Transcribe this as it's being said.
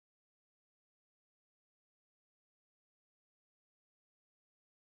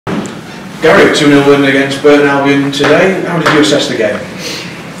Gary, 2-0 win against Burton Albion today. How did you assess the game?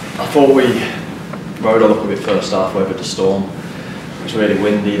 I thought we rode on up a bit first half, weathered the storm. It was really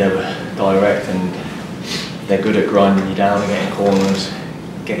windy, they were direct and they're good at grinding you down and getting corners,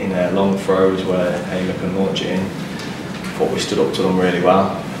 getting long throws where Hamer can launch it in. I thought we stood up to them really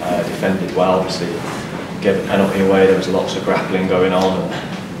well, defended well, obviously gave a penalty away, there was lots of grappling going on. And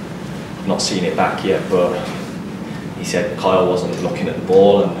I've not seen it back yet, but he said Kyle wasn't looking at the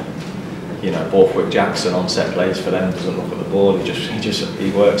ball, and you know, Borthwick Jackson on set plays for them doesn't look at the ball.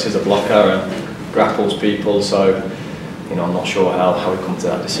 He works as a blocker and grapples people. So you know, I'm not sure how he come to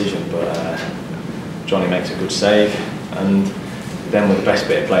that decision, but Johnny makes a good save, and then with the best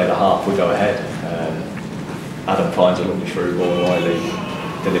bit of play of the half, we go ahead. Adam finds a lovely through ball, and Riley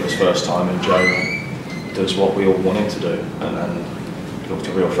delivers first time, and Joe does what we all want him to do, and looked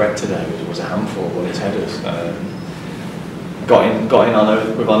a real threat today. It was a handful of his headers. Got in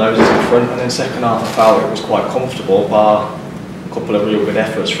with our noses in front, and then second half I felt it was quite comfortable, bar a couple of real good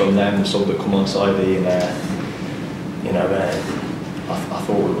efforts from them, some that come onside the you know, I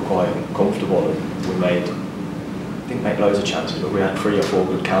thought we were quite comfortable, and we didn't make loads of chances, but we had 3 or 4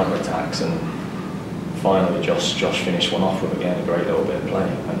 good counter attacks, and finally Josh finished one off with again a great little bit of play,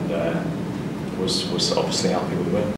 and was obviously happy with the win.